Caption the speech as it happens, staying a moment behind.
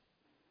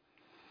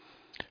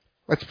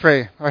Let's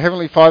pray. Our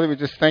Heavenly Father, we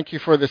just thank you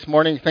for this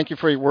morning. Thank you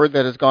for your word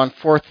that has gone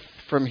forth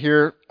from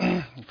here,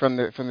 from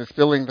this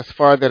building thus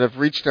far, that have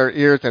reached our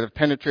ears, that have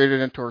penetrated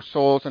into our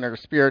souls and our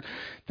spirit.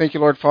 Thank you,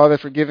 Lord Father,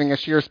 for giving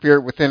us your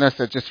spirit within us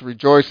that just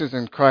rejoices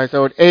and cries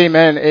out,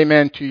 Amen,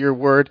 Amen to your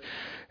word,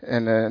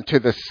 and to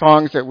the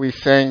songs that we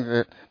sang,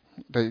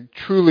 that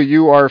truly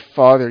you are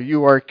Father,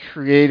 you are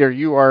Creator,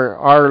 you are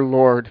our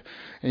Lord,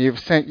 and you've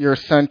sent your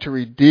Son to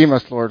redeem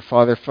us, Lord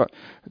Father.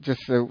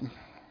 Just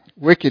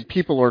wicked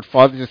people, Lord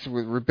Father, just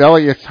with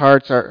rebellious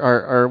hearts,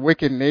 our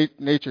wicked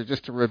nature,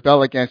 just to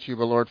rebel against you.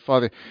 But Lord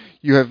Father,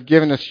 you have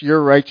given us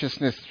your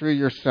righteousness through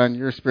your Son,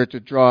 your Spirit,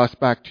 to draw us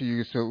back to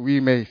you so we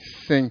may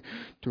sing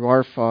to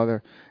our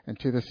Father and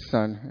to the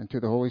Son and to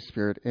the Holy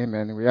Spirit.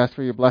 Amen. And we ask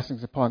for your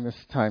blessings upon this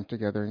time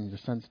together in your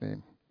Son's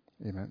name.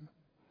 Amen.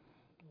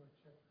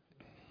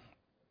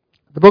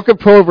 The book of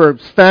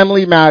Proverbs,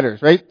 family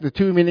matters, right? The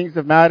two meanings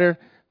of matter.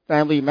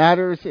 Family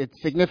matters. It's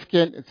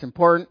significant. It's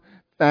important.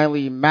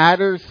 Family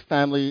matters,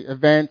 family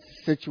events,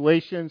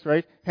 situations,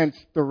 right? Hence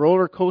the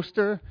roller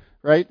coaster,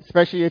 right?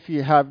 Especially if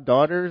you have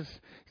daughters.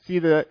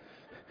 Here's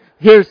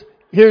the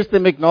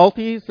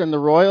McNultys and the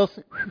Royals.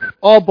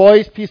 All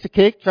boys, piece of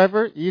cake,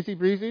 Trevor. Easy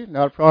breezy,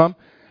 not a problem.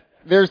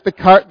 There's the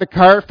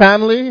car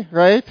family,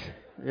 right?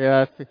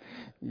 Yeah,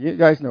 you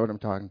guys know what I'm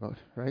talking about,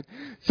 right?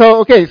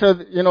 So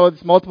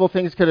there's multiple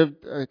things could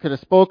have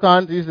spoke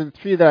on. These are the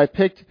three that I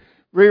picked: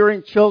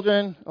 rearing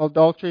children,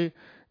 adultery,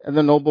 and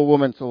the noble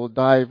woman. So we'll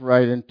dive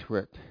right into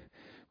it.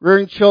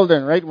 Rearing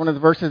children, right? One of the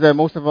verses that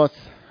most of us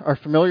are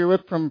familiar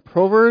with from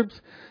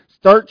Proverbs.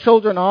 Start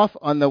children off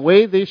on the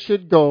way they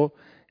should go,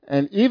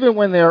 and even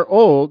when they are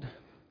old,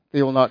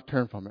 they will not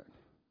turn from it.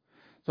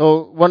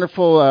 So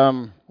wonderful.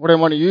 What I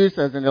want to use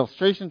as an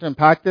illustration to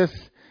unpack this,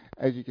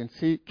 as you can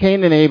see,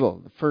 Cain and Abel,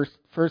 the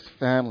first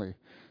family.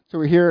 So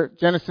we hear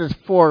Genesis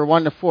 4,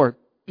 1-4.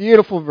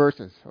 Beautiful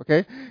verses,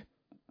 okay?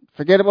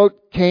 Forget about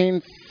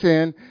Cain's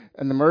sin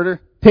and the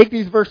murder. Take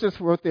these verses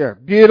for what they are.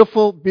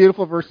 Beautiful,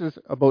 beautiful verses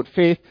about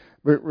faith,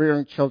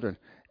 rearing children.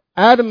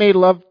 Adam made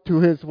love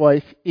to his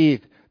wife,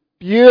 Eve.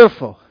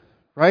 Beautiful,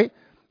 right?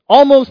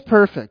 Almost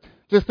perfect.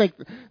 Just think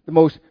the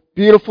most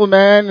beautiful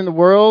man in the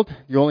world,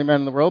 the only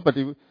man in the world, but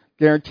he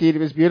guaranteed he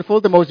was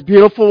beautiful. The most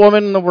beautiful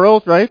woman in the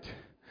world, right?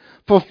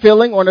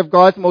 Fulfilling one of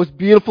God's most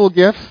beautiful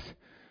gifts,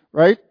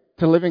 right?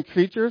 To living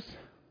creatures.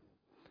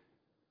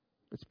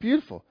 It's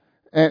beautiful.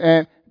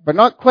 But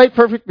not quite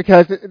perfect,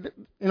 because,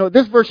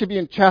 this verse should be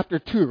in chapter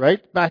 2,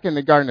 right? Back in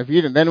the Garden of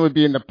Eden. Then it would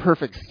be in the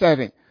perfect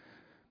setting.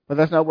 But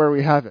that's not where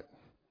we have it.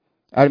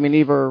 Adam and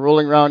Eve are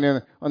rolling around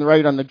on the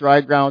right on the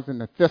dry grounds and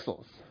the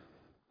thistles.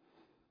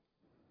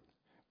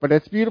 But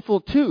it's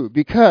beautiful too,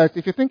 because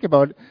if you think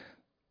about it,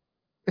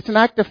 it's an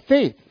act of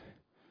faith,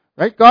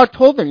 right? God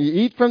told them, you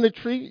eat from the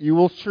tree, you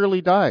will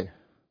surely die.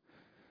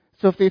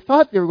 So if they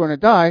thought they were going to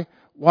die,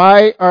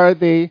 why are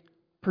they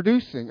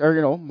producing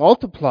or,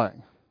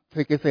 multiplying?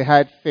 Because they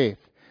had faith.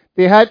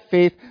 They had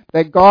faith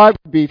that God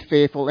would be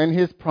faithful in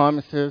His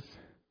promises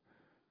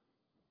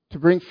to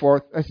bring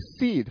forth a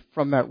seed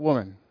from that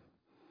woman.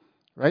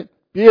 Right?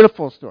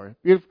 Beautiful story.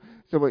 Beautiful.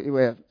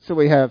 So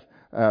we have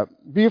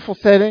beautiful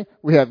setting.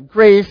 We have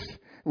grace.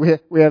 We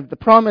have the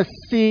promised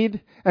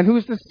seed. And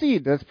who's the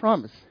seed that's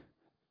promised?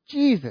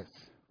 Jesus.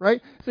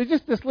 Right? So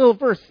just this little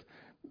verse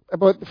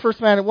about the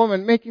first man and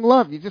woman making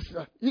love. You just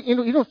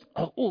you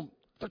don't.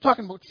 They're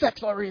talking about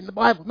sex already in the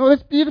Bible. No,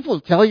 that's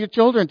beautiful. Tell your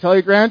children, tell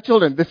your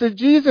grandchildren. This is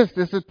Jesus.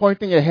 This is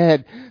pointing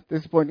ahead.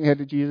 This is pointing ahead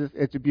to Jesus.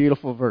 It's a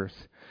beautiful verse.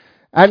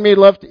 Adam made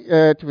love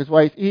to his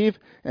wife Eve,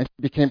 and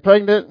she became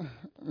pregnant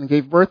and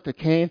gave birth to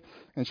Cain.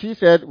 And she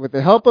said, with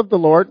the help of the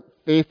Lord,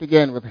 faith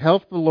again, with the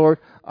help of the Lord,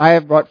 I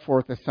have brought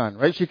forth a son.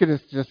 Right? She could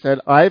have just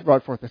said, I have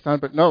brought forth a son,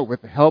 but no,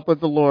 with the help of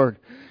the Lord.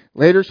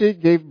 Later she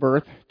gave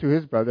birth to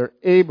his brother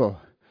Abel.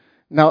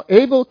 Now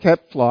Abel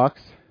kept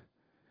flocks,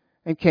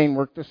 and Cain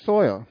worked the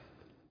soil.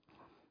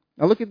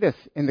 Now look at this.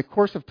 In the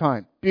course of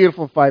time,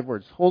 beautiful 5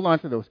 words. Hold on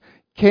to those.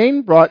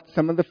 Cain brought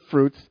some of the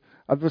fruits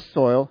of the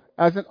soil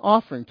as an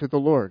offering to the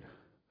Lord.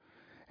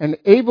 And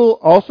Abel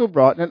also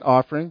brought an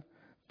offering,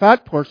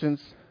 fat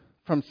portions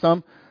from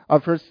some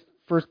of his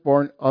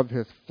firstborn of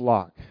his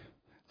flock.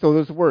 So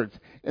those words,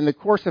 in the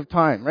course of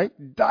time, right?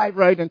 Dive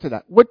right into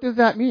that. What does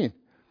that mean?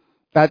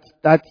 That's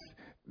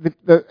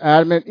the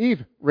Adam and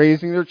Eve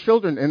raising their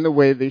children in the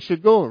way they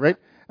should go, right?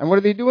 And what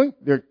are they doing?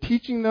 They're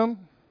teaching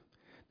them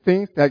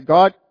things that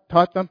God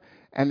taught them,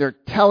 and they're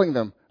telling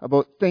them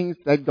about things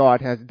that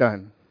God has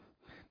done.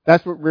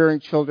 That's what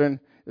rearing children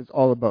is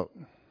all about.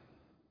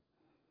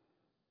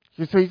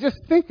 So you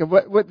just think of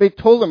what they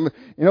told them,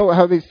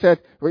 how they said,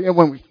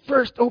 when we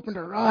first opened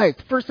our eyes,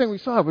 the first thing we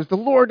saw was the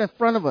Lord in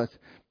front of us,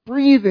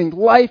 breathing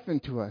life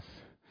into us.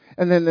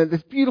 And then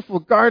this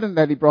beautiful garden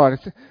that He brought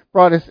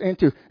us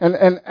into.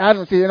 And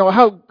Adam said,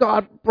 how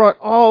God brought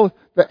all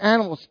the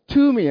animals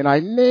to me, and I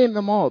named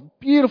them all.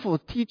 Beautiful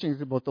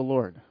teachings about the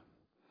Lord.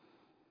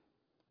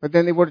 But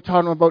then they would have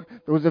taught them about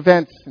those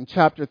events in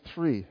chapter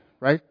 3,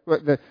 right?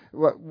 With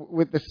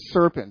the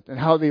serpent and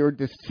how they were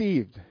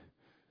deceived.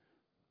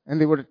 And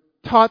they would have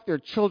taught their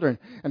children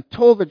and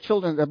told their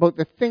children about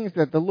the things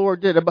that the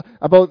Lord did,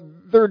 about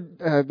their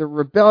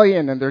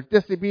rebellion and their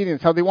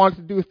disobedience, how they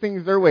wanted to do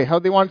things their way, how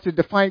they wanted to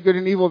define good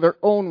and evil their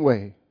own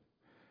way.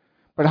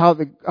 But how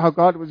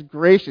God was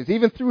gracious.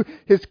 Even through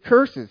his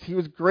curses, he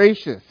was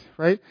gracious,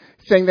 right?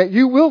 Saying that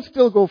you will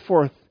still go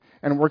forth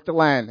and work the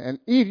land. And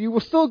Eve, you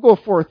will still go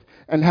forth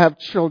and have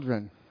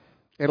children.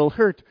 It'll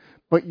hurt,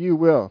 but you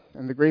will.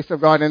 And the grace of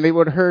God. And they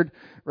would have heard,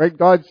 right,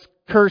 God's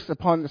curse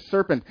upon the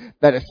serpent,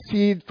 that a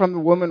seed from the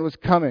woman was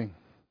coming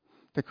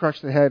to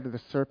crush the head of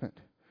the serpent.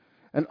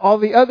 And all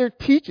the other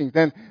teachings,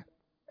 and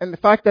the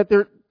fact that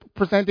they're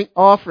presenting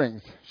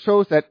offerings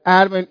shows that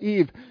Adam and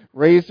Eve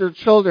raised their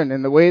children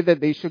in the way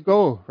that they should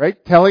go,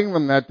 right? Telling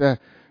them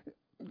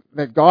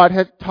that God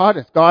had taught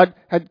us. God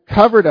had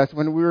covered us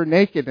when we were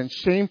naked and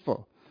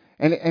shameful.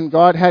 And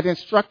God had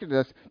instructed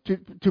us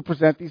to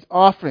present these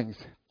offerings.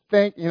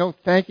 Thanking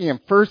Him.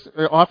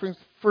 Offerings,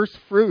 first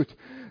fruit,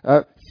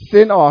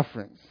 sin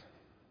offerings.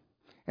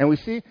 And we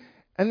see,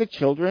 and the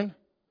children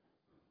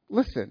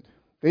listened.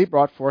 They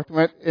brought forth,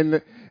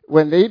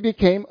 when they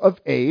became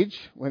of age,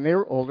 when they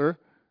were older,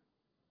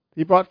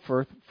 He brought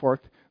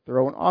forth their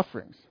own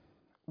offerings.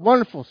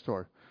 Wonderful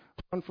story.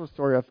 Wonderful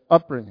story of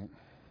upbringing.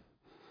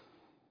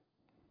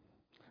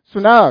 So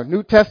now,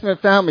 New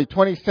Testament family,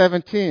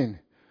 2017.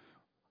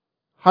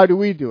 How do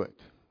we do it?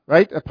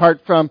 Right?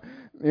 Apart from,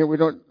 we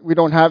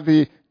don't have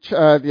the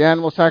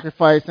animal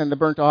sacrifice and the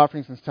burnt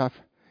offerings and stuff.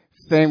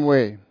 Same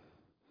way.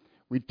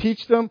 We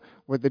teach them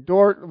what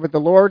the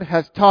Lord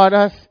has taught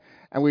us,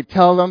 and we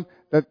tell them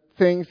the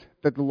things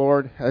that the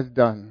Lord has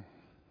done.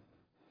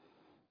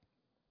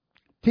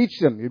 Teach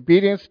them the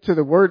obedience to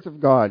the words of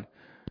God.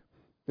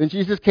 Then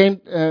Jesus came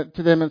to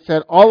them and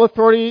said, all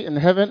authority in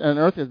heaven and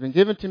earth has been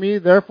given to me.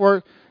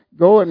 Therefore,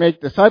 go and make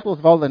disciples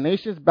of all the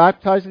nations,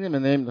 baptizing them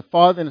in the name of the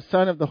Father and the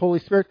Son and of the Holy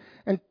Spirit,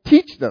 and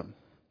teach them.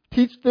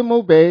 Teach them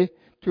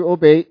to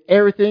obey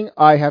everything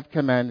I have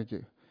commanded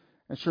you.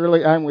 And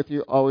surely I am with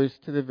you always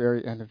to the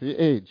very end of the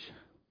age.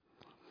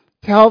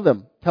 Tell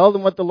them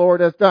what the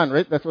Lord has done,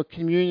 right? That's what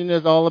communion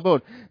is all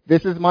about.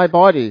 This is my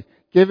body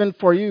given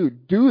for you.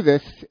 Do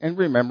this in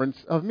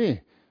remembrance of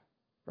me.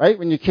 Right?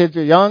 When your kids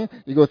are young,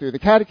 you go through the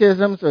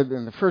catechisms or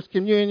in the first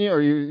communion,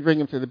 or you bring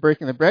them to the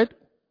breaking of the bread.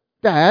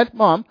 Dad,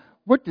 Mom,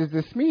 what does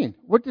this mean?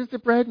 What does the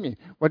bread mean?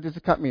 What does the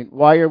cup mean?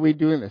 Why are we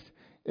doing this?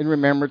 In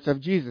remembrance of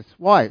Jesus.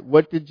 Why?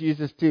 What did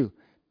Jesus do?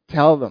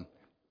 Tell them.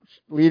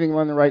 Leading them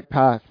on the right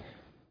path.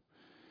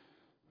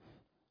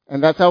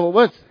 And that's how it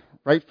was,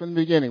 right from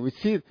the beginning. We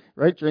see,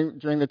 right,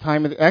 during the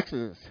time of the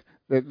Exodus,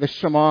 the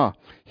Shema.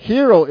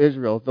 Hear, O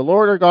Israel, the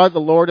Lord our God, the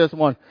Lord is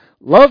one.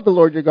 Love the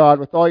Lord your God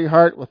with all your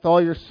heart, with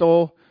all your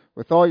soul,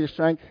 with all your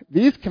strength.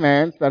 These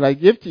commands that I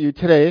give to you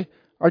today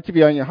are to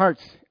be on your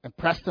hearts, and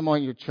press them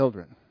on your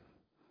children.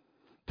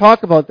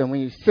 Talk about them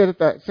when you sit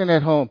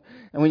at home,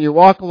 and when you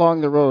walk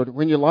along the road,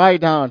 when you lie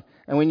down,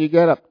 and when you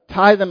get up.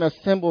 Tie them as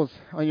symbols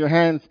on your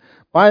hands.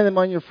 Bind them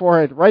on your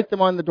forehead. Write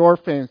them on the door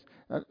frames,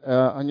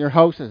 on your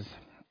houses,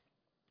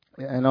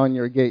 and on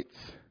your gates.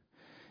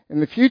 In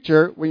the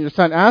future, when your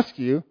son asks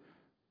you,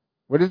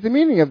 what is the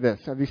meaning of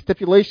this, of these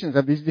stipulations,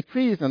 of these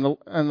decrees, and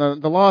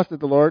the laws that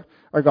the Lord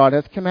our God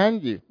has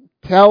commanded you?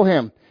 Tell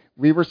him,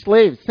 we were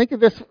slaves. Think of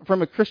this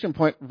from a Christian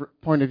point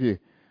of view.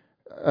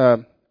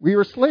 We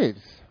were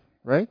slaves,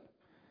 right?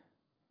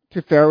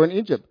 To Pharaoh in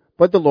Egypt.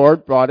 But the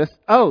Lord brought us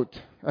out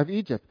of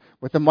Egypt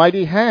with a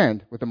mighty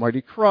hand, with a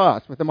mighty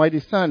cross, with a mighty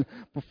sun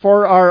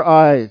before our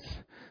eyes.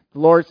 The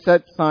Lord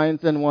set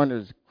signs and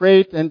wonders,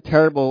 great and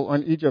terrible,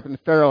 on Egypt and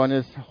Pharaoh and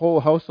his whole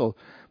household.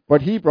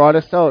 But he brought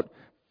us out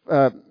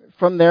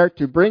from there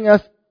to bring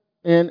us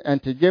in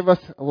and to give us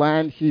a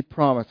land he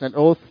promised, an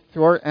oath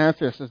to our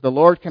ancestors. The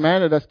Lord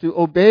commanded us to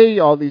obey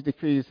all these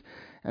decrees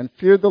and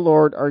fear the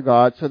Lord our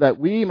God, so that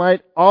we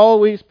might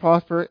always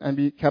prosper and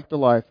be kept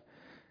alive,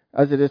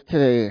 as it is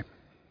today.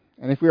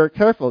 And if we are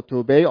careful to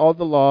obey all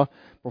the law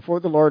before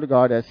the Lord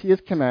God as he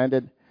has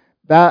commanded,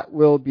 that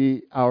will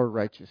be our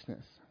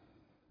righteousness.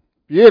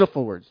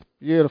 Beautiful words.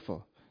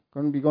 Beautiful.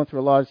 Going to be going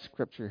through a lot of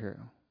scripture here.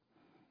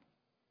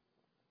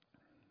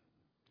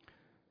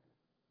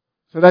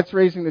 So that's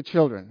raising the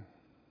children.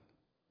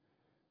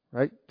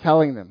 Right?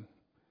 Telling them.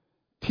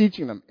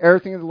 Teaching them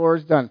everything the Lord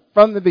has done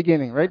from the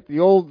beginning, right? The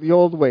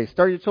old way.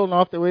 Start your children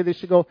off the way they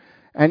should go.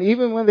 And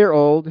even when they're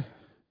old,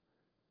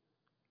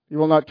 you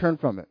will not turn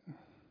from it.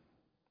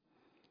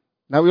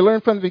 Now we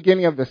learned from the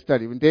beginning of this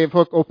study, when Dave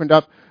Hook opened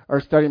up our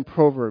study in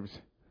Proverbs,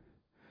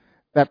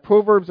 that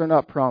Proverbs are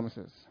not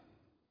promises.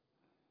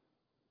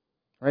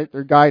 Right?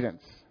 They're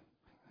guidance.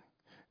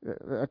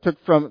 I took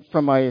from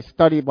my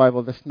study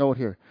Bible this note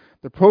here.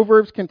 The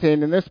Proverbs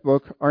contained in this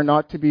book are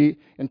not to be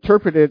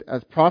interpreted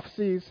as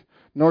prophecies,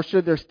 nor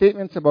should their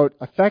statements about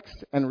effects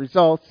and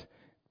results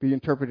be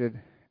interpreted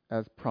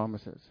as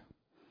promises.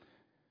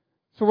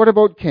 So what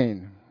about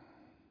Cain?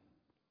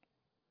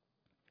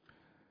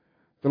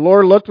 The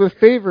Lord looked with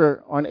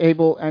favor on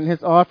Abel and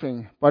his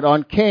offering, but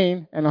on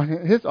Cain and on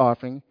his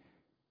offering,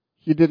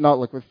 he did not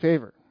look with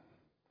favor.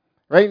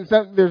 right?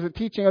 And there's a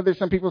teaching of this.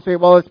 Some people say,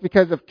 well, it's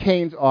because of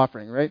Cain's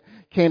offering, right?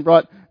 Cain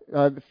brought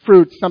the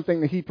fruit,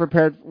 something that he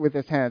prepared with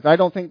his hands. I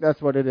don't think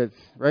that's what it is,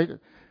 right?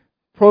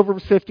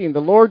 Proverbs 15,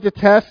 the Lord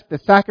detests the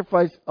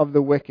sacrifice of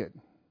the wicked.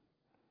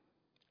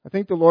 I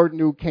think the Lord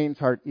knew Cain's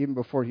heart even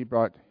before he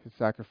brought his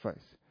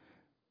sacrifice.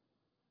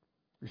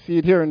 We see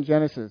it here in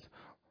Genesis.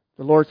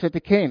 The Lord said to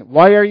Cain,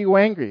 why are you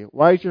angry?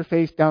 Why is your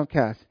face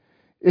downcast?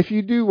 If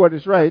you do what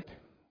is right,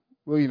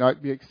 will you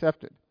not be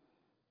accepted?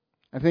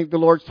 I think the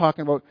Lord's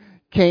talking about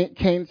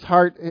Cain's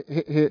heart,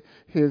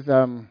 his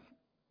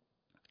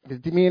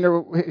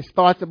demeanor, his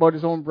thoughts about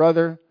his own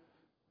brother,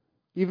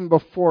 even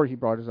before he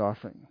brought his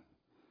offering,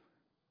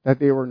 that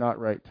they were not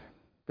right.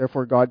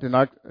 Therefore, God did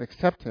not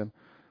accept him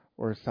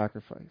or his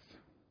sacrifice.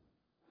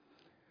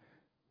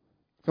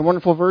 Some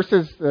wonderful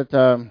verses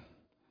that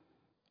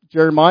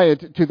Jeremiah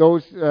to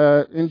those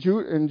in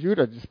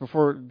Judah just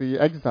before the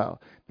exile.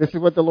 This is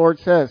what the Lord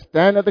says: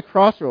 stand at the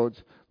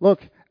crossroads.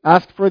 Look,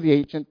 ask for the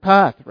ancient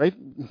path. Right?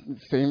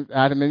 Same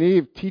Adam and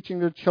Eve teaching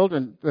their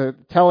children,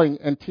 telling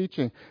and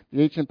teaching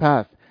the ancient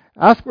path.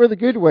 Ask where the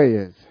good way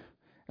is,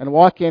 and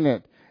walk in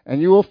it,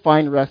 and you will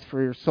find rest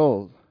for your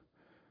souls.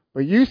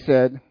 But you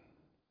said,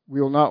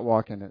 we will not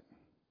walk in it.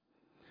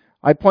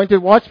 I appointed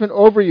watchmen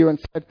over you and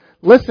said,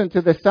 listen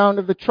to the sound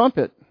of the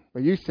trumpet.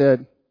 But you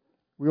said,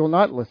 we will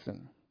not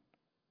listen.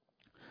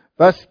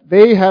 Thus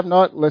they have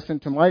not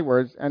listened to my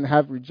words and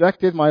have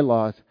rejected my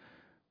laws.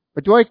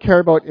 But do I care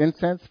about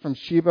incense from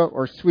Sheba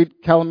or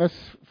sweet calamus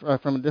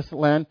from a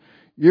distant land?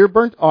 Your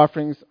burnt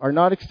offerings are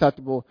not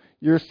acceptable.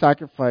 Your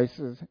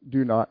sacrifices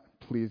do not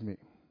please me.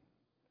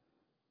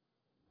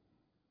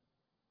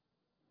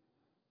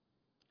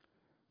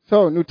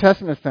 So, New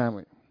Testament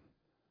family,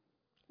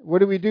 what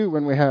do we do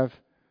when we have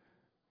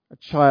a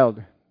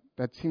child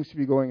that seems to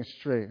be going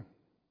astray?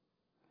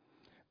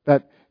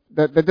 That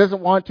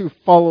doesn't want to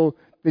follow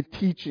the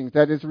teachings,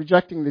 that is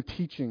rejecting the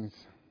teachings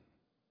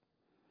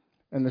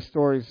and the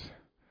stories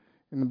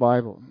in the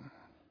Bible.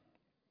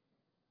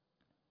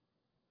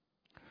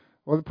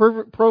 Well,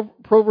 the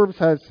Proverbs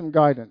has some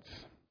guidance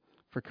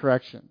for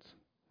corrections,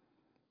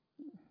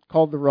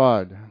 called the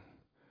rod.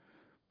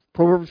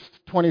 Proverbs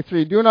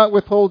 23, do not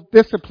withhold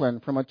discipline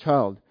from a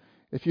child.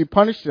 If you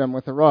punish them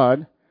with a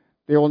rod,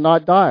 they will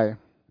not die.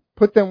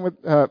 Punish them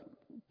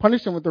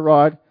with the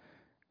rod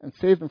and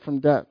save them from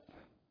death.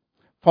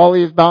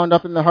 Folly is bound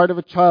up in the heart of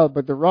a child,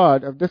 but the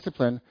rod of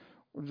discipline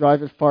will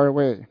drive it far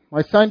away.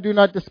 My son, do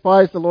not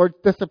despise the Lord's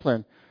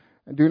discipline,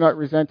 and do not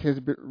resent his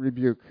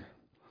rebuke,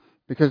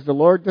 because the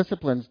Lord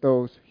disciplines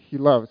those he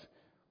loves.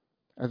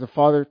 As a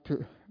father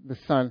to the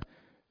son,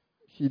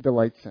 he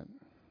delights in.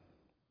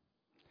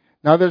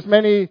 Now, there's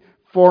many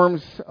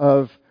forms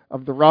of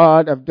the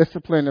rod, of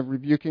discipline, of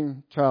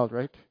rebuking child,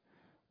 right?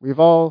 We've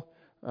all,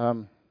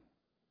 there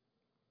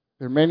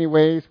are many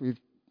ways.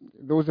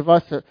 Those of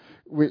us,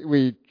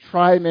 we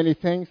try many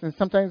things, and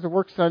sometimes it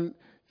works on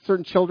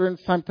certain children,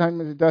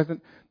 sometimes it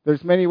doesn't.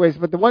 There's many ways,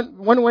 but the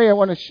one way I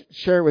want to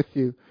share with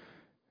you,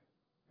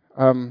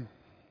 a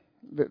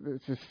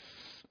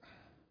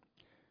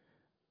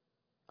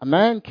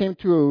man came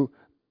to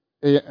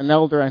an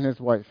elder and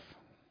his wife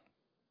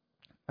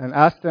and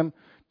asked them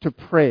to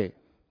pray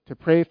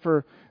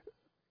for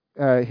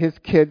his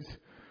kids,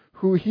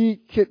 who he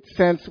could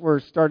sense were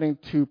starting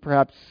to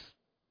perhaps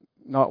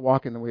not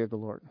walk in the way of the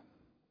Lord.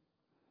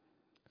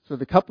 So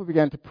the couple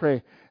began to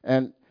pray,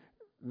 and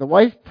the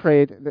wife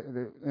prayed,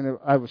 and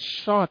I was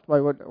shocked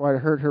by what I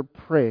heard her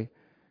pray.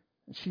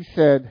 She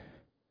said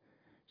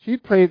she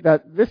prayed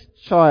that this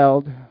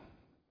child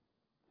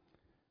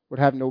would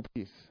have no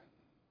peace.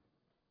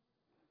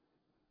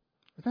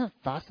 Isn't that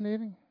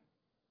fascinating?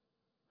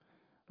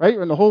 Right?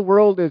 When the whole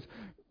world is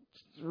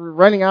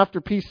running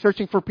after peace,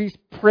 searching for peace,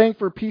 praying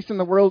for peace in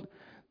the world,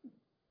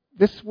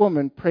 this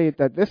woman prayed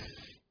that this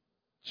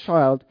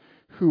child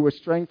who was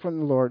straying from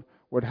the Lord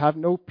would have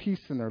no peace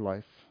in their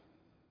life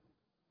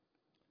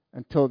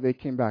until they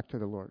came back to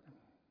the Lord.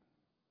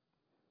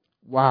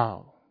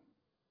 Wow.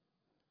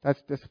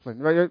 That's discipline.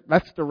 Right?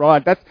 That's the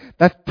rod.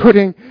 That's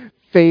putting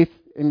faith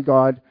in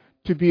God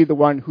to be the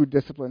one who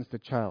disciplines the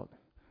child.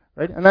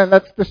 Right? And then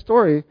that's the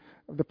story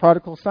of the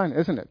prodigal son,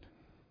 isn't it?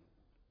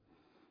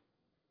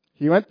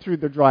 He went through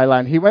the dry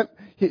land. He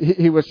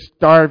was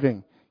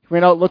starving. He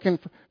went out looking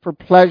for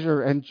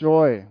pleasure and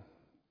joy.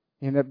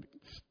 He ended up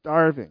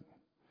starving.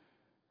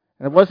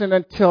 And it wasn't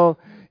until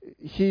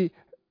he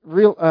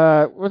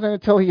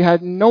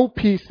had no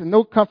peace and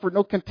no comfort,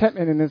 no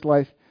contentment in his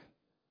life,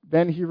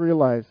 then he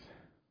realized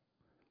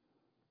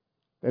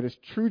that his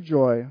true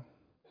joy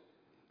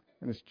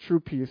and his true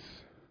peace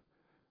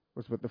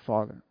was with the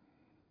Father.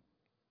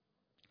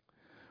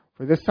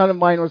 For this son of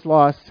mine was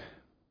lost,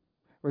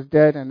 was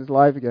dead, and is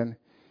alive again.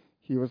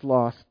 He was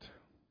lost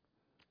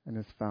and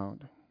is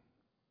found.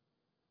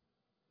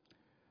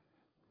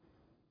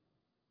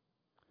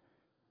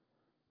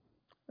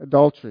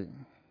 Adultery.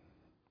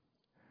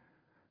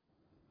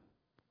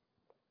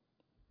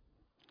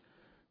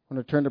 I'm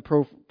going to turn to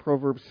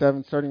Proverbs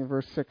 7, starting in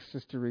verse 6,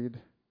 just to read.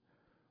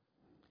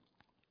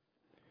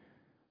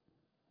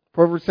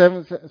 Proverbs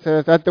 7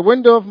 says, "At the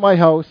window of my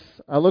house,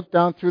 I looked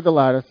down through the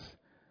lattice.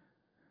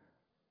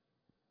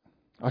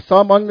 I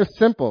saw among the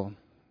simple,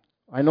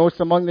 I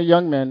noticed among the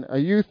young men, a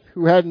youth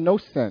who had no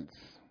sense.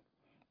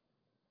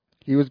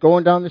 He was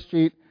going down the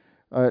street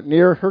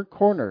near her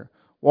corner,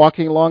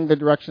 walking along the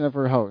direction of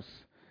her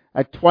house.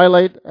 At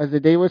twilight, as the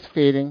day was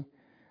fading,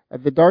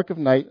 as the dark of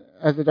night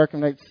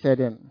set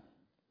in.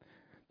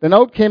 Then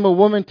out came a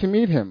woman to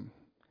meet him,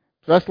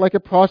 dressed like a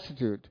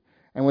prostitute,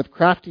 and with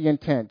crafty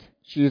intent.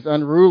 She is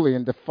unruly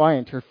and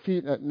defiant. Her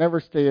feet never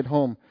stay at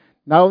home.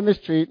 Now in the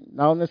street,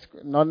 not in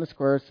the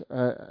squares,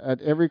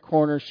 at every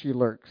corner she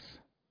lurks.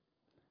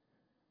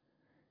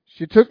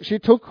 She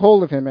took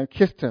hold of him and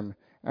kissed him,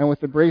 and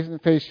with a brazen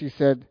face she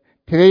said,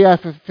 'Today I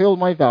have fulfilled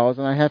my vows,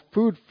 and I have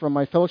food from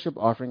my fellowship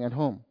offering at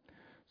home.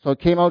 So I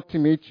came out to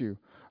meet you.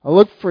 I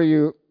looked for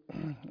you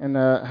and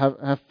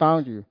have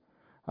found you.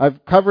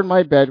 I've covered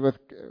my bed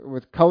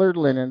with colored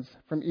linens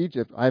from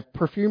Egypt. I've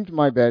perfumed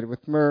my bed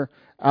with myrrh,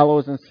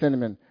 aloes, and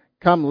cinnamon.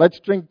 Come, let's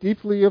drink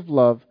deeply of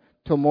love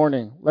till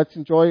morning. Let's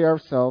enjoy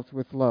ourselves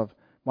with love.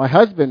 My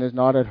husband is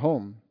not at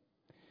home.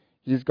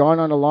 He's gone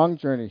on a long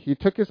journey. He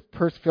took his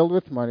purse filled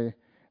with money,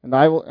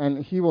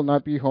 and he will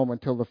not be home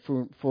until the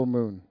full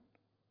moon.'"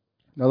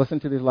 Now listen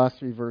to these last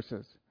 3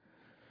 verses.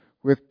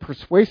 "With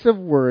persuasive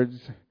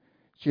words,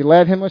 she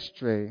led him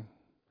astray.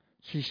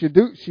 She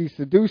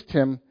seduced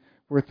him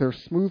with her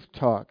smooth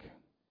talk.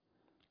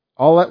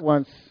 All at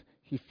once,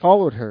 he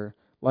followed her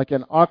like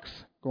an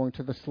ox going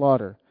to the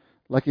slaughter,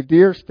 like a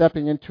deer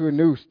stepping into a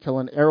noose till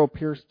an arrow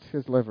pierced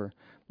his liver,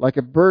 like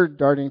a bird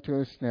darting to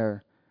a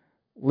snare,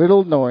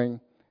 little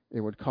knowing it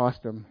would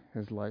cost him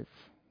his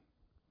life."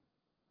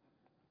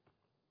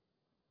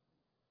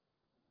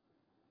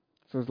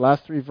 So those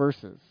last 3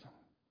 verses.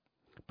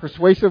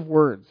 Persuasive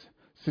words,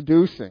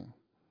 seducing.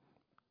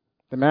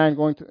 The man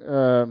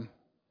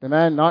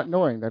not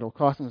knowing that it will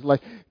cost him his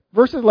life.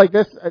 Verses like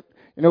this,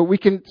 we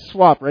can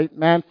swap, right?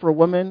 Man for a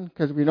woman,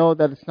 because we know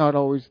that it's not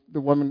always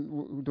the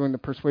woman doing the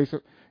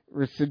persuasive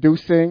or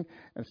seducing.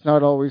 It's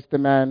not always the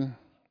man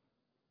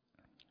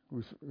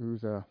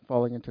who's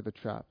falling into the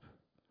trap.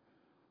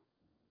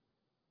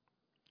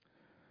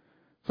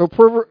 So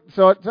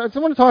I just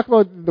want to talk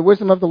about the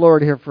wisdom of the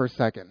Lord here for a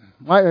second.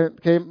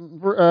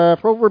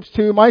 Proverbs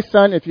 2, "My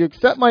son, if you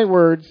accept my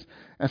words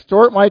and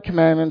store up my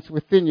commandments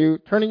within you,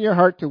 turning your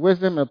heart to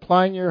wisdom and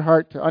applying your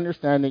heart to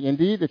understanding.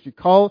 Indeed, if you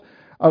call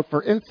out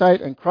for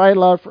insight and cry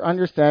aloud for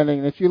understanding,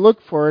 and if you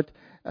look for it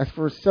as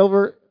for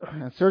silver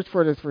and search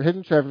for it as for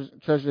hidden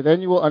treasure,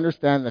 then you will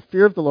understand the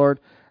fear of the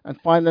Lord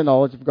and find the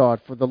knowledge of God.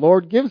 For the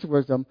Lord gives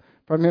wisdom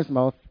from his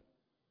mouth,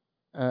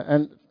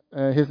 and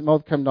his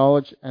mouth come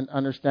knowledge and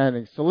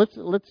understanding." So let's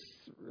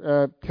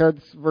tear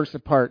this verse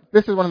apart.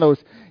 This is one of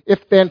those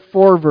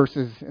if-then-for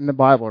verses in the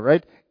Bible,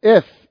 right?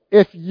 If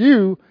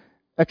you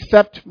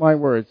accept my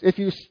words, if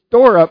you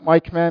store up my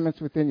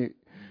commandments within you,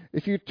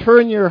 if you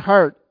turn your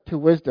heart to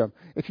wisdom,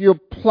 if you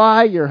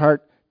apply your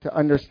heart to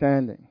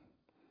understanding.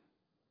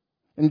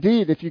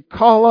 Indeed, if you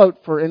call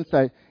out for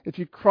insight, if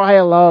you cry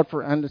aloud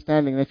for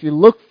understanding, and if you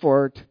look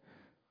for it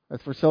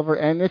as for silver,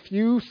 and if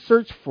you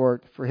search for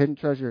it for hidden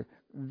treasure,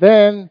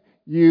 then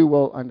you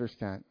will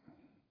understand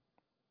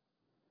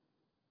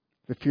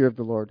the fear of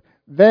the Lord.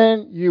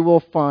 Then you will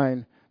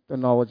find the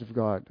knowledge of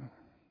God.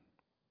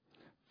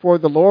 For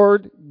the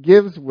Lord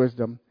gives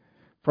wisdom.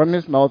 From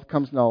his mouth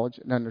comes knowledge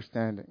and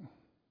understanding.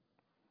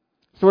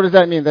 So what does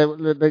that mean?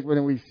 That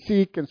when we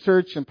seek and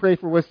search and pray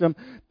for wisdom,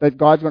 that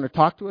God's going to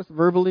talk to us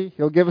verbally?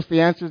 He'll give us the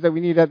answers that we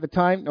need at the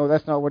time? No,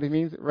 that's not what he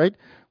means, right?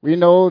 We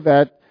know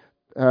that,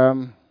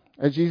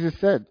 as Jesus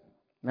said,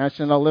 "Man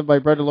shall not live by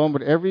bread alone,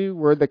 but every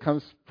word that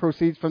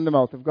proceeds from the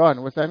mouth of God."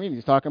 And what's that mean?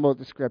 He's talking about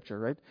the Scripture,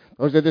 right?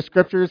 Those are the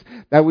Scriptures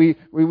that we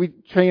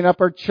train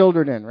up our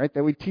children in, right?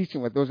 That we teach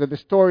them with. Those are the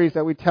stories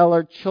that we tell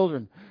our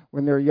children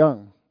when they're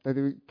young.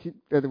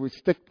 That we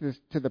stick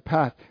to the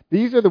path.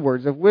 These are the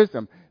words of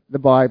wisdom. The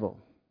Bible,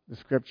 the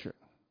Scripture.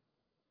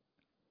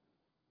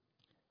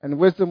 And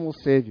wisdom will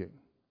save you.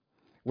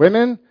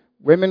 Women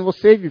will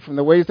save you from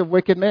the ways of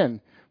wicked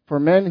men. For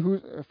men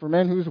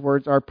whose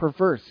words are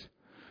perverse.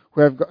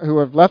 Who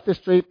have left the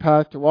straight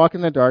path to walk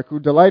in the dark, who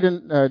delight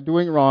in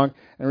doing wrong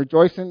and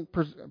rejoice in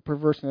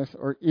perverseness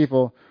or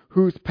evil,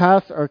 whose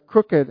paths are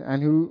crooked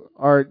and who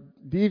are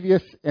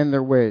devious in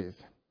their ways.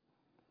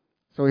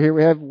 So here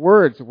we have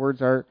words.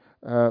 Words are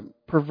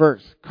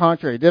perverse,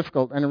 contrary,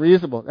 difficult, and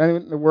unreasonable.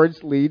 And the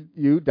words lead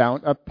you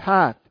down a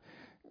path.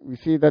 We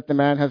see that the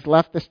man has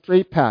left the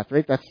straight path,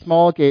 right? That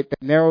small gate,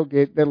 that narrow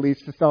gate that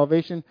leads to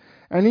salvation,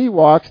 and he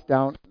walks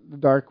down the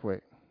dark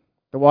way,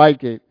 the wide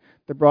gate,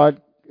 the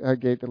broad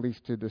gate that leads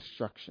to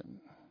destruction.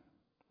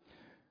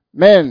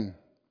 Men,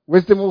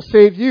 wisdom will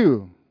save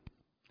you.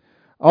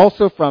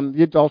 Also from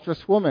the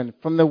adulterous woman,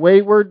 from the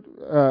wayward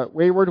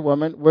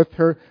woman with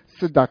her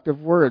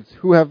seductive words,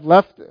 who has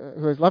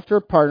left her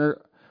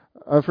partner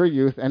of her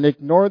youth and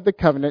ignored the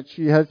covenant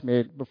she has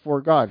made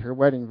before God, her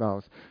wedding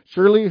vows.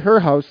 Surely her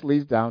house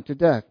leads down to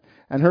death,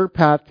 and her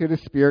path to the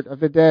spirit of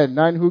the dead.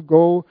 None who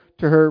go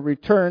to her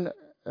return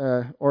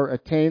or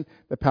attain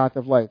the path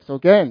of life. So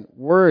again,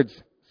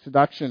 words,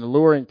 seduction,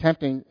 alluring,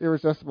 tempting,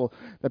 irresistible.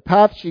 The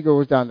path she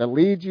goes down that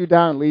leads you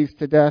down leads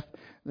to death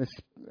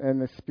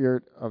and the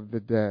spirit of the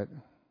dead.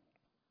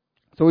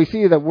 So we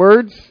see that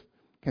words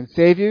can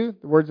save you,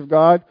 the words of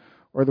God,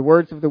 or the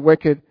words of the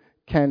wicked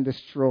can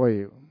destroy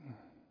you.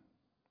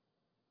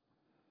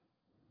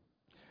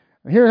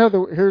 And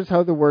here's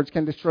how the words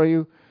can destroy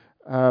you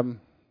from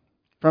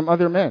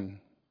other men,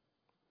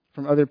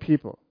 from other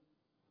people.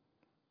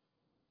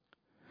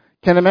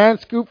 Can a man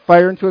scoop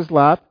fire into his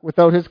lap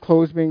without his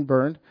clothes being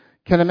burned?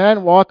 Can a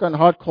man walk on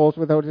hot coals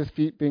without his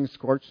feet being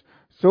scorched?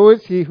 So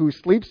is he who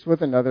sleeps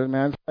with another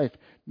man's wife.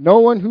 No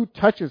one who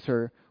touches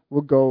her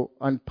will go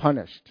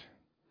unpunished.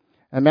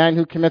 A man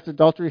who commits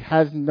adultery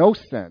has no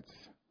sense.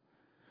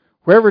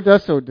 Whoever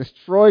does so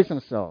destroys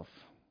himself.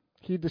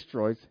 He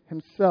destroys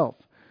himself.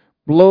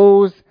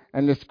 Blows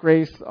and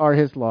disgrace are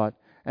his lot,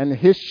 and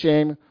his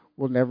shame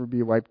will never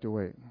be wiped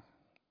away.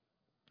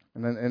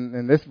 And then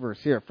in this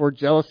verse here, for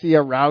jealousy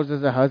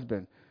arouses a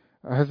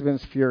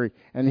husband's fury,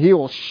 and he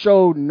will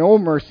show no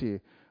mercy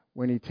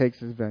when he takes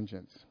his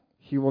vengeance.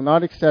 He will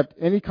not accept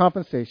any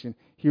compensation.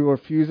 He will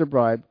refuse a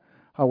bribe,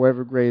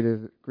 however great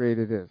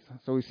it is.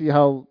 So we see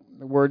how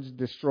the words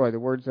destroy, the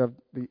words of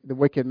the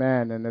wicked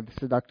man and the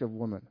seductive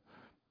woman.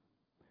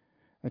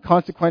 And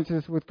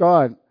consequences with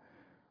God.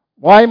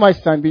 Why, my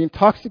son, be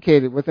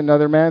intoxicated with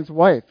another man's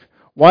wife?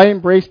 Why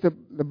embrace the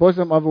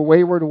bosom of a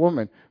wayward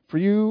woman? For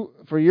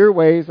your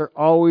ways are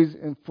always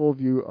in full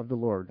view of the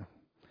Lord.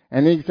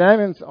 And he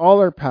examines all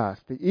our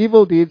past. The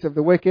evil deeds of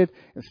the wicked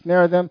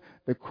ensnare them.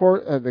 The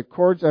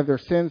cords of their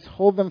sins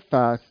hold them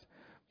fast.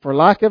 For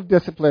lack of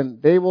discipline,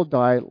 they will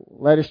die,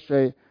 led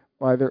astray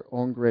by their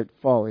own great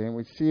folly. And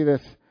we see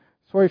this.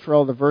 Sorry for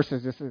all the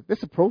verses. This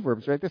is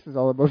Proverbs, right? This is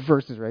all about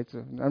verses, right?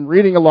 So I'm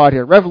reading a lot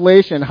here.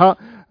 Revelation.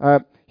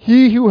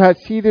 He who has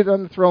seated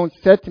on the throne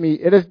said to me,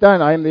 "It is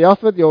done. I am the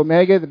Alpha, the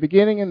Omega, the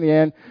beginning and the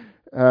end.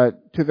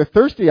 To the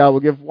thirsty I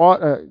will give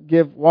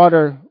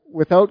water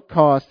without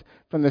cost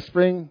from the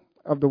spring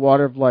of the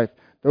water of life.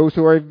 Those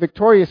who are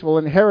victorious will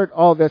inherit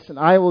all this, and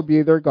I will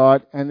be their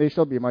God, and they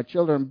shall be my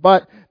children.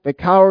 But the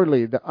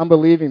cowardly, the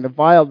unbelieving, the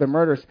vile, the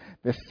murderous,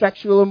 the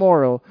sexual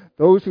immoral,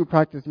 those who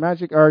practice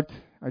magic art,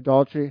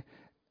 idolatry,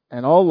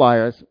 and all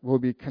liars will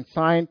be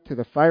consigned to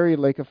the fiery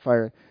lake of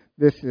fire.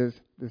 This is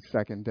the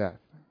second death."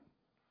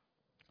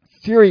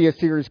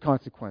 Serious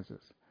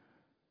consequences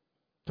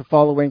to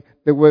following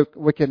the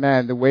wicked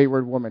man, the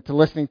wayward woman, to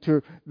listening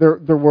to their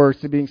words,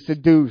 to being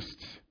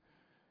seduced,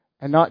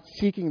 and not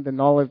seeking the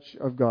knowledge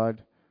of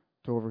God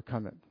to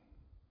overcome it.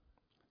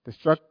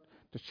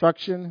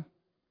 Destruction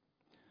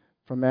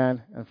from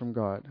man and from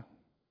God.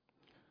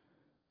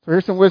 So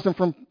here's some wisdom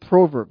from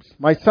Proverbs.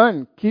 My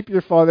son, keep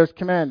your father's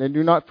command and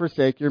do not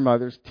forsake your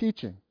mother's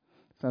teaching.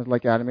 Sounds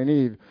like Adam and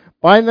Eve.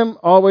 Bind them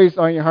always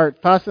on your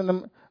heart. Fasten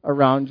them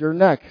around your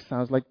neck.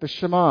 Sounds like the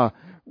Shema.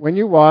 When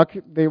you walk,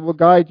 they will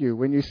guide you.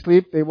 When you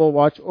sleep, they will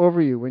watch over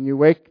you. When you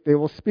wake, they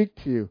will speak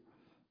to you.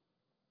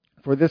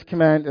 For this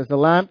command is a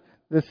lamp.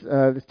 This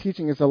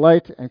teaching is a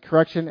light, and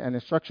correction and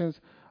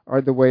instructions are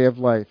the way of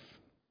life.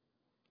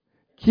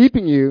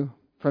 Keeping you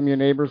from your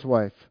neighbor's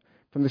wife,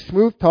 from the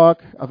smooth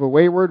talk of a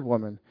wayward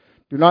woman.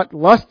 Do not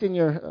lust in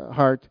your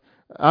heart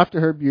after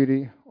her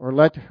beauty, or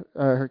let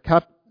her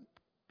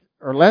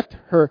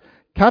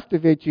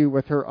captivate you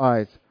with her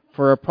eyes.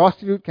 For a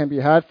prostitute can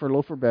be had for a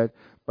loaf of bread,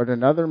 but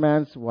another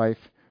man's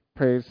wife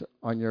preys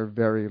on your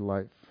very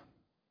life.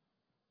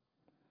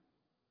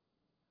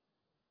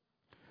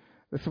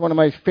 This is one of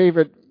my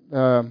favorite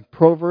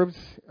proverbs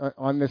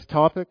on this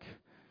topic.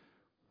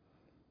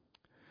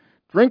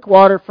 Drink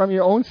water from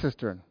your own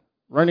cistern,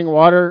 running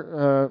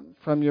water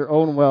from your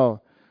own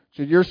well.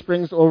 Should your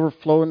springs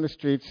overflow in the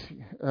streets,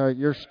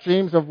 your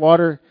streams of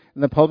water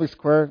in the public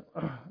square,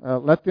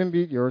 let them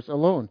be yours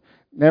alone,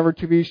 never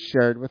to be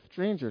shared with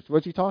strangers.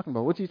 What's he talking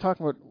about? What's he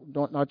talking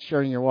about not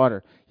sharing your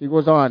water? He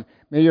goes on,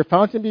 may your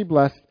fountain be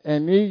blessed,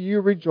 and may you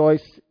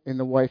rejoice in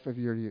the wife of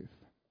your youth.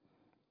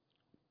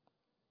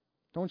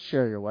 Don't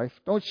share your wife.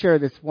 Don't share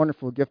this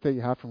wonderful gift that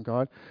you have from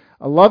God.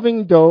 A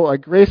loving doe, a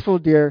graceful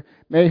deer,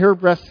 may her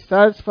breast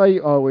satisfy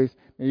you always.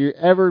 May you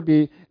ever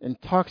be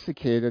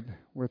intoxicated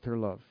with her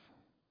love.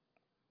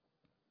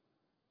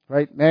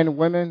 Right? Men and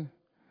women,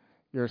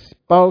 your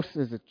spouse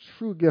is a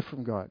true gift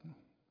from God.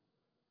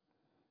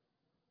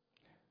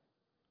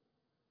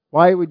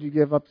 Why would you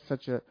give up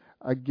such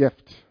a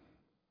gift?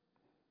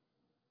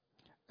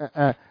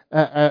 The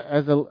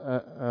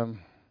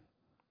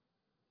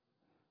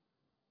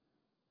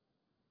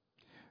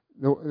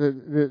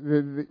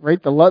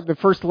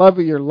first love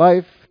of your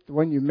life, the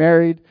one you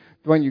married,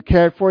 the one you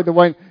cared for, the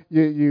one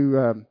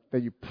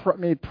that you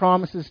made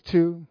promises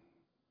to.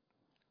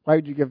 Why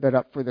would you give that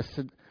up for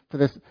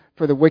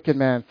the wicked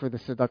man, for the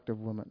seductive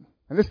woman?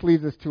 And this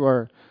leads us to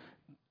our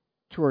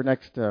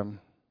next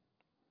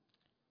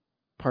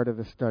part of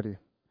the study.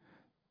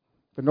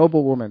 The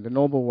noble woman, the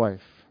noble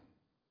wife.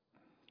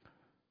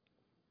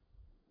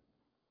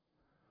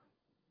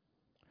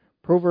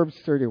 Proverbs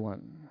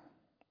 31.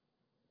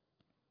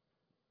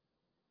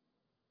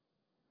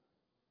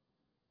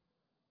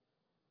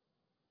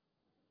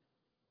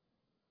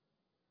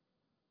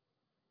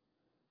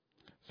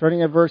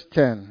 Starting at verse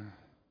 10.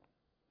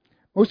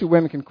 Mostly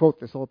women can quote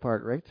this whole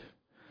part, right?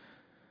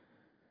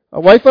 A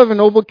wife of a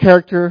noble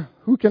character,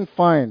 who can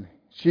find?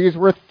 She is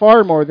worth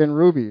far more than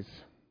rubies.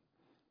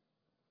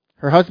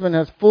 Her husband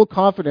has full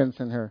confidence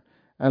in her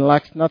and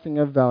lacks nothing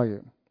of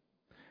value.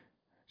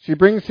 She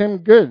brings him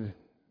good,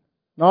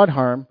 not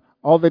harm,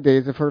 all the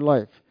days of her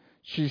life.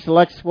 She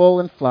selects wool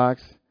and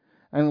flax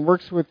and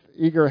works with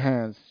eager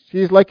hands.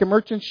 She is like a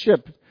merchant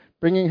ship,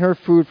 bringing her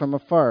food from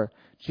afar.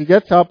 She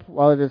gets up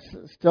while it is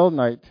still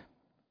night.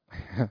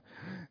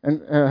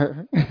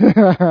 And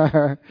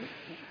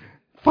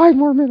 5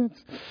 more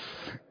minutes.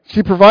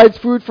 She provides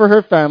food for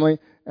her family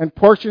and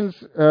portions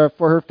for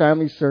her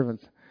family's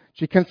servants.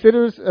 She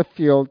considers a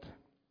field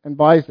and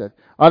buys it.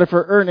 Out of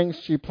her earnings,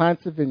 she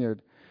plants a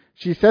vineyard.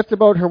 She sets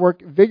about her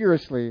work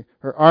vigorously.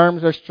 Her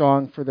arms are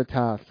strong for the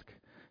task.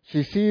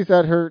 She sees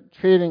that her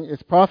trading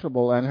is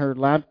profitable and her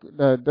lamp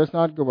does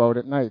not go out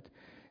at night.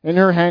 In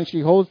her hand,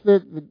 she holds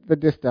the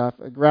distaff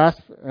and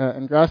grasps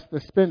the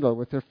spindle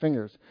with her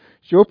fingers.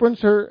 She opens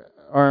her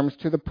arms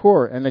to the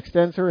poor and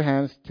extends her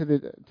hands to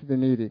the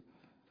needy.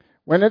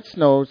 When it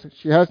snows,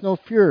 she has no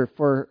fear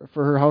for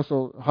her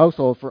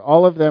household, for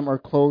all of them are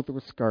clothed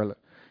with scarlet.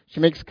 She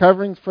makes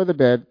coverings for the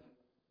bed.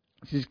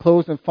 She's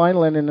clothed in fine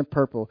linen and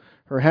purple.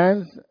 Her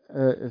husband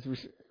is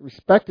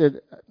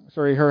respected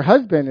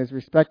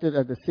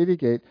at the city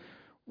gate,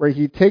 where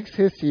he takes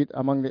his seat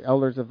among the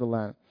elders of the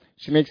land.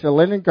 She makes a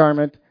linen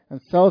garment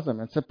and sells them,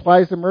 and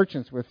supplies the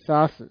merchants with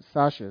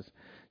sashes.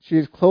 She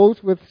is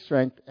clothed with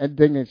strength and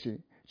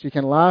dignity. She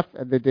can laugh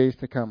at the days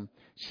to come.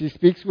 She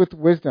speaks with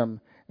wisdom,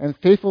 and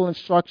faithful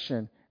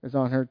instruction is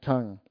on her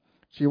tongue.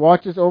 She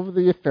watches over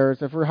the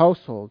affairs of her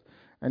household,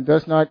 and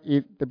does not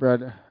eat the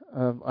bread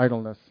of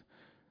idleness.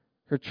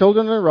 Her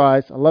children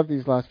arise. I love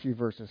these last few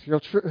verses.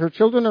 Her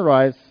children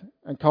arise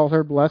and call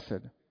her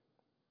blessed,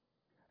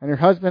 and her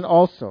husband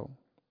also.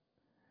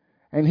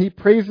 And he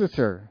praises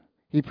her.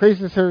 He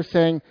praises her,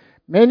 saying,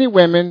 "Many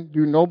women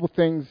do noble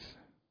things,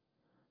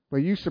 but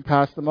you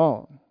surpass them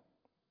all.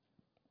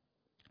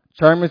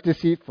 Charm is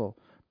deceitful,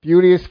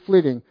 beauty is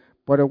fleeting,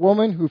 but a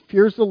woman who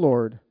fears the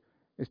Lord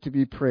is to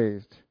be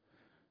praised.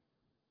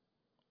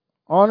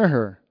 Honor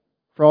her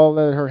for all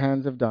that her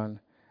hands have done,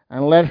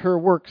 and let her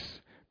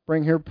works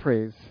bring her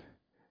praise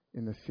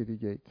in the city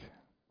gate."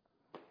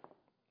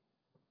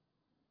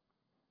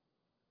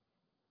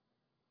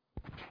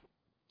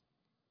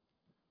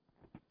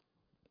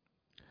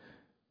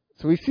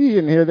 So we see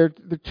in here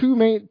the two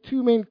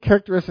main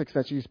characteristics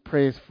that she's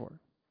praised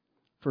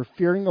for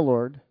fearing the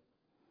Lord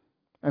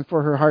and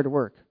for her hard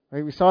work.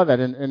 Right? We saw that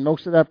in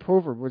most of that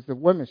proverb was the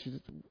woman, she's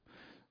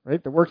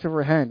right, the works of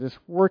her hand, just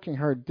working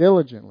hard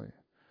diligently.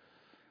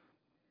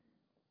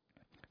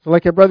 So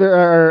like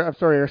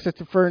our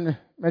sister Fern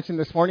mentioned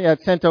this morning, I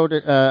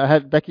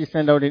had Becky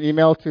send out an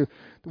email to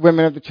the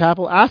women of the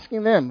chapel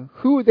asking them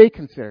who they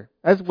consider,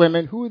 as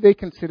women, who they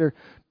consider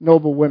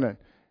noble women.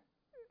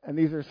 And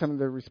these are some of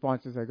the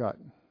responses I got.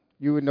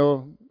 You would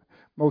know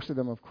most of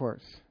them, of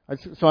course.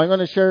 So I'm going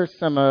to share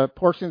some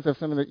portions of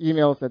some of the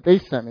emails that they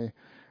sent me,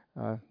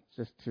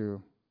 just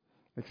to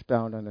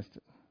expound on this.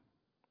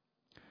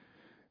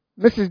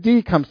 Mrs.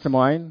 D comes to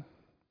mind,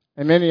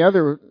 and many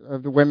other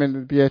of the women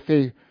of the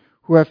BFA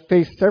who have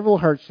faced several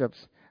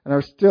hardships and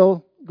are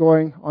still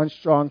going on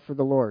strong for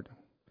the Lord.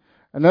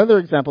 Another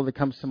example that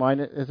comes to mind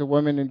is a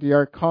woman in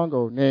DR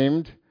Congo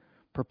named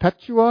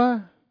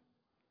Perpetua.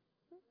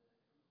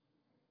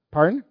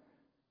 Pardon?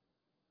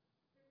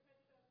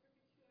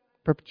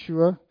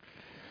 Perpetua,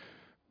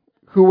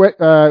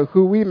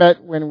 who we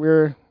met when we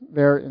were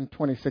there in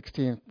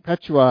 2016.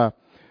 Perpetua,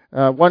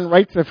 one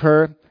writes of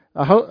her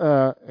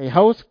a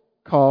house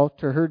call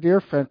to her dear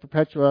friend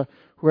Perpetua,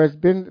 who has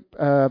been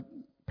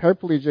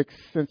paraplegic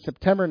since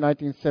September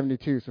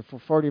 1972, so for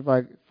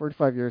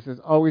 45 years,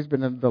 has always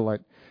been a delight.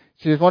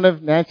 She is one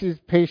of Nancy's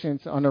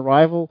patients on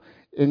arrival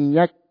in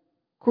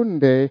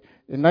Yaoundé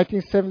in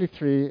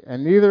 1973,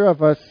 and neither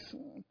of us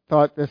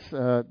thought this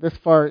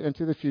far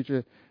into the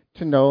future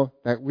to know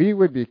that we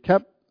would be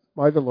kept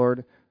by the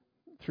Lord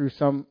through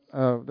some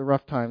of the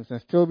rough times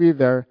and still be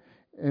there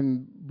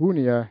in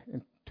Bunia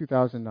in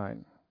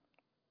 2009.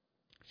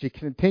 She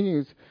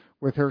continues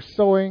with her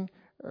sewing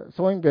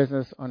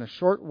business on a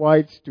short,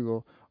 wide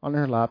stool on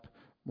her lap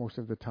most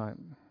of the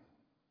time.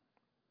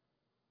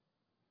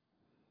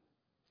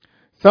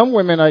 Some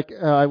women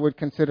I would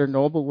consider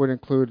noble would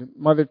include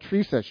Mother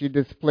Teresa. She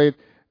displayed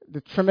the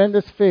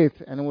tremendous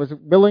faith and was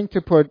willing to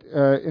put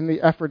in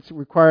the efforts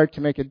required to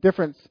make a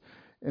difference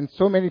in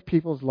so many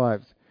people's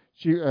lives.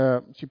 She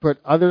put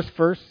others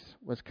first,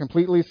 was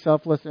completely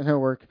selfless in her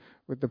work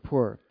with the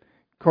poor.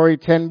 Corrie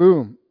ten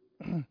Boom,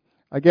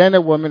 again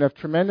a woman of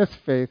tremendous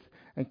faith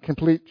and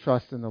complete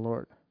trust in the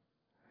Lord.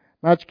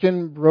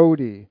 Machkin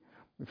Brody,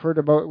 we heard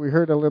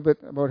a little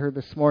bit about her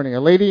this morning. A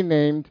lady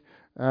named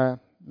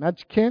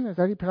Machkin, is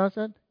that how you pronounce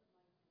that?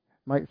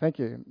 Thank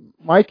you.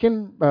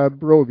 Machkin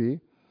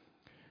Brody,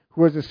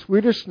 who was a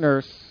Swedish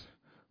nurse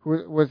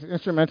who was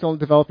instrumental in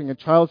developing a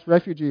child's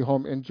refugee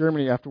home in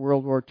Germany after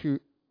World War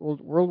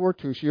World War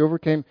II, she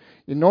overcame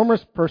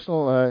enormous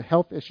personal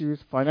health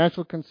issues,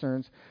 financial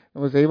concerns,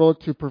 and was able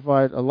to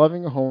provide a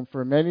loving home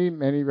for many,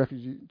 many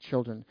refugee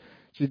children.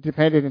 She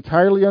depended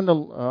entirely on the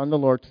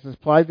Lord to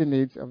supply the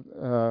needs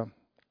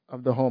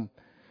of the home.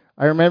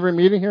 I remember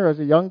meeting her as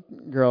a young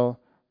girl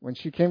when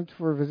she came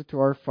for a visit to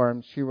our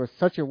farm. She was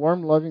such a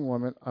warm, loving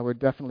woman. I would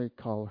definitely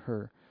call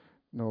her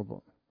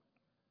noble.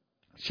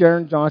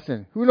 Sharon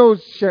Johnson. Who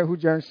knows who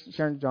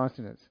Sharon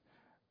Johnson is?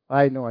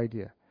 I had no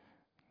idea.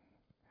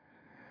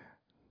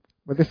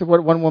 But this is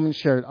what one woman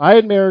shared. I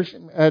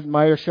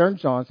admire Sharon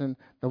Johnson,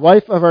 the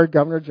wife of our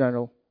Governor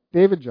General,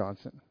 David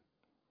Johnson.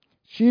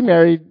 She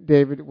married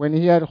David when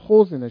he had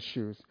holes in his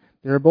shoes.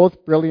 They were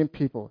both brilliant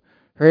people.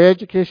 Her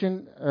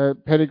education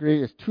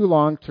pedigree is too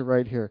long to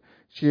write here.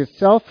 She is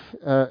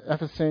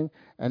self-effacing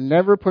and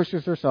never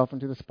pushes herself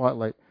into the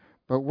spotlight,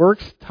 but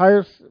works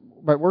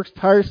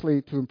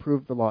tirelessly to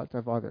improve the lot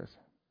of others.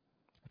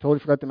 I totally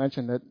forgot to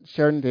mention that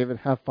Sharon and David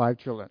have 5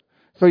 children.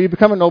 So you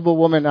become a noble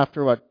woman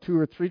after 2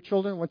 or 3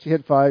 children? Once you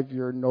hit 5,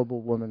 you're a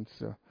noble woman.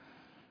 So.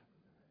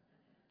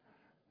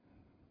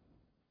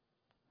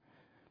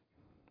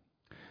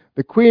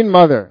 The Queen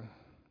Mother.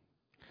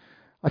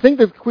 I think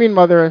the Queen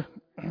Mother,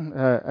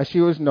 as she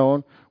was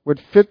known, would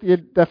fit the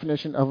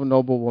definition of a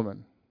noble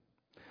woman.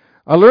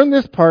 I learned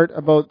this part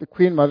about the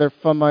Queen Mother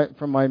from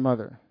my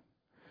mother.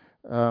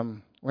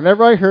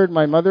 Whenever I heard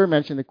my mother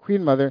mention the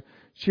Queen Mother,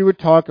 she would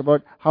talk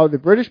about how the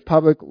British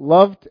public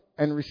loved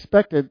and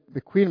respected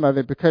the Queen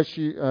Mother because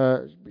she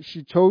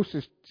chose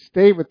to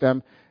stay with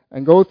them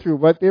and go through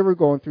what they were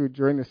going through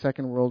during the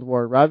Second World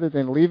War, rather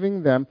than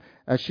leaving them,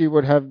 as she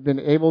would have been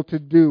able to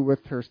do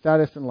with her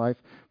status in life,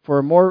 for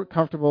a more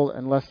comfortable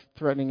and less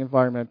threatening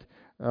environment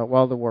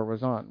while the war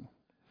was on.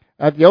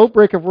 At the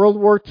outbreak of World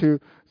War II,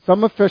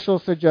 some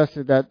officials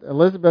suggested that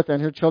Elizabeth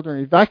and her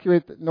children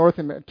evacuate to North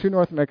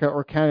America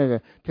or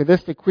Canada. To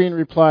this, the Queen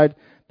replied,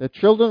 "The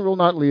children will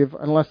not leave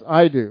unless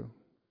I do.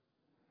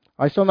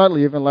 I shall not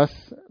leave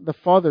unless the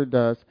father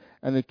does,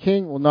 and the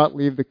king will not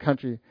leave the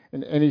country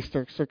in any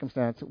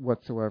circumstance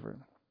whatsoever."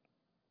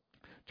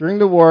 During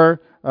the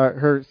war,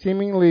 her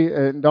seemingly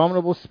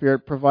indomitable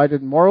spirit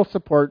provided moral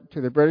support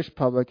to the British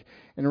public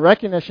in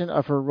recognition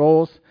of her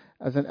roles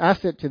as an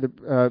asset to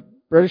the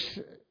British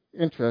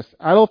interests.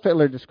 Adolf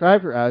Hitler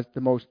described her as the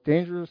most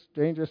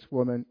dangerous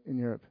woman in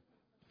Europe.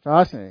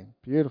 Fascinating.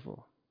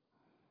 Beautiful.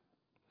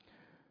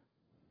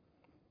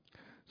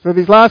 So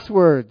these last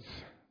words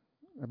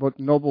about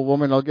noble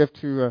woman, I'll give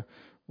to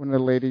one of the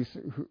ladies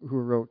who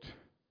wrote.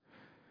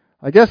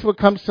 I guess what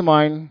comes to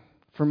mind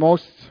for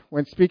most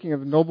when speaking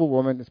of a noble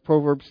woman is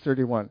Proverbs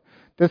 31.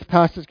 This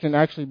passage can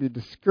actually be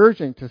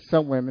discouraging to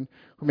some women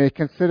who may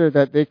consider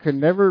that they could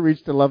never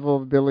reach the level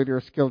of ability or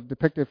skill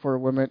depicted for a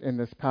woman in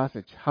this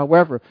passage.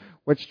 However,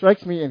 what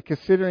strikes me in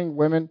considering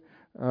women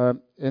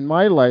in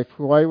my life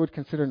who I would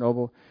consider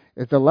noble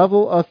is the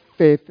level of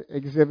faith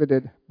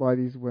exhibited by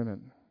these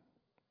women.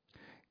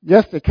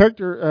 Yes, the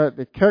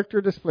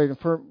character displayed in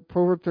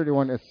Proverbs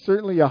 31 is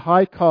certainly a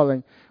high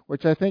calling,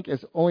 which I think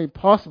is only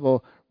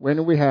possible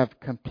when we have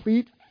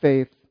complete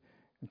faith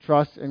and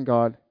trust in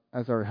God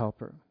as our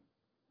helper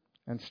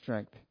and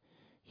strength.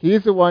 He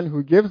is the one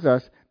who gives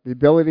us the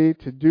ability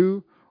to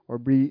do or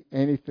be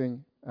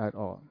anything at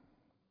all.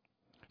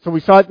 So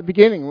we saw at the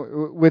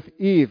beginning with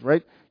Eve,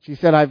 right? She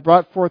said, "I've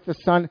brought forth the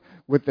son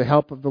with the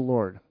help of the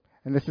Lord."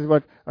 And this is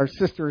what our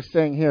sister is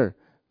saying here.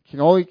 The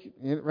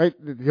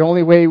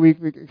only way we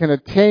can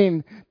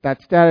attain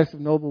that status of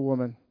noble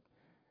woman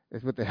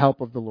is with the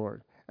help of the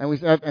Lord.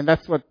 And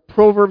that's what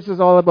Proverbs is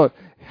all about,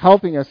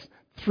 helping us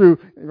through,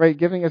 right,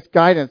 giving us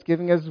guidance,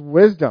 giving us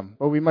wisdom.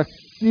 But we must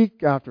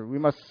seek after it. We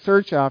must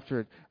search after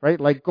it, right?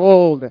 Like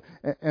gold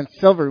and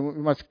silver,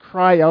 we must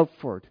cry out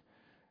for it.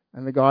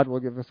 And the God will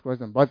give us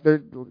wisdom. But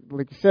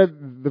like you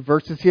said, the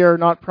verses here are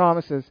not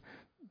promises,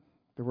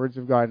 the words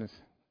of guidance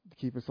to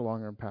keep us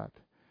along our path.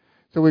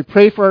 So we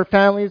pray for our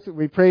families.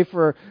 We pray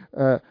for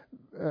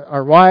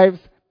our wives.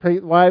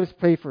 Wives,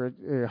 pray for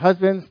your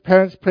husbands.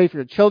 Parents, pray for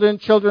your children.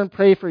 Children,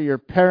 pray for your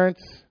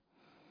parents.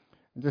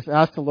 And just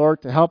ask the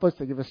Lord to help us,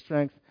 to give us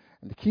strength,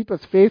 and to keep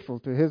us faithful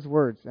to His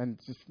words. And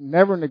just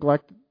never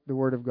neglect the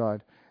Word of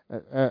God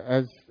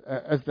as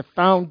the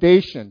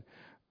foundation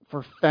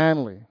for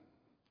family,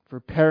 for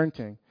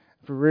parenting,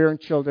 for rearing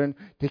children,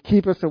 to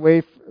keep us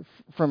away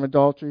from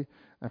adultery,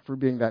 and for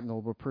being that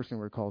noble person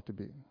we're called to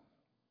be.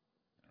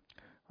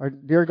 Our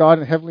dear God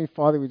and Heavenly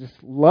Father, we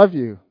just love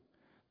you.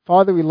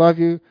 Father, we love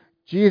you.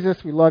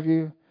 Jesus, we love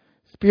you.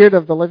 Spirit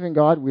of the living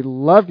God, we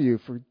love you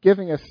for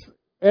giving us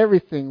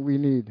everything we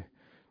need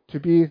to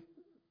be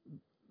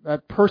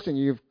that person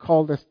you've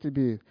called us to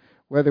be.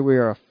 Whether we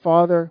are a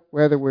father,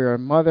 whether we are a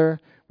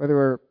mother, whether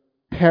we're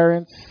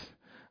parents,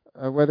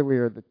 whether we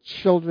are the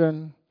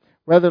children,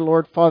 whether,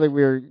 Lord Father,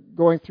 we are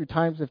going through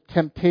times of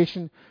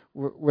temptation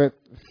with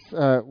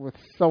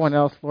someone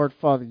else, Lord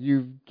Father,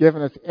 you've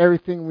given us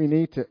everything we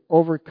need to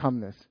overcome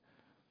this.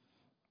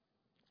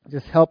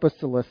 Just help us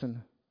to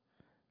listen.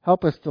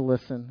 Help us to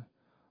listen.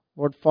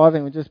 Lord Father,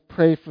 and we just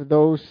pray for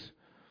those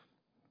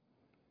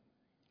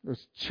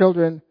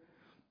children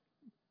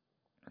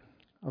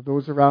of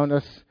those around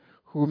us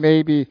who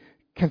may be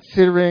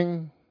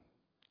considering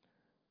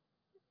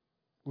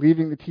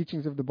leaving the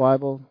teachings of the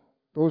Bible.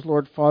 Those,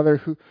 Lord Father,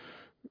 who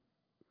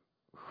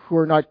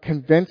are not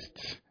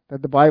convinced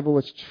that the Bible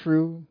is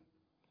true.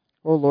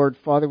 Oh, Lord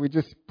Father, we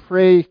just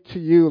pray to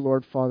you,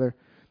 Lord Father,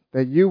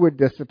 that you would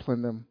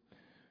discipline them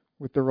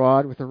with a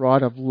rod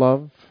of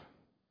love,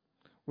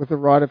 with a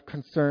rod of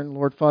concern.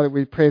 Lord Father,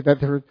 we pray that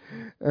there,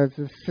 as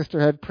the sister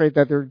had prayed,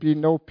 that there would be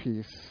no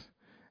peace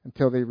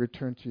until they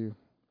return to you.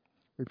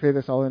 We pray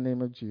this all in the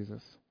name of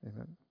Jesus.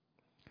 Amen.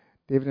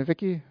 David and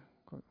Vicky.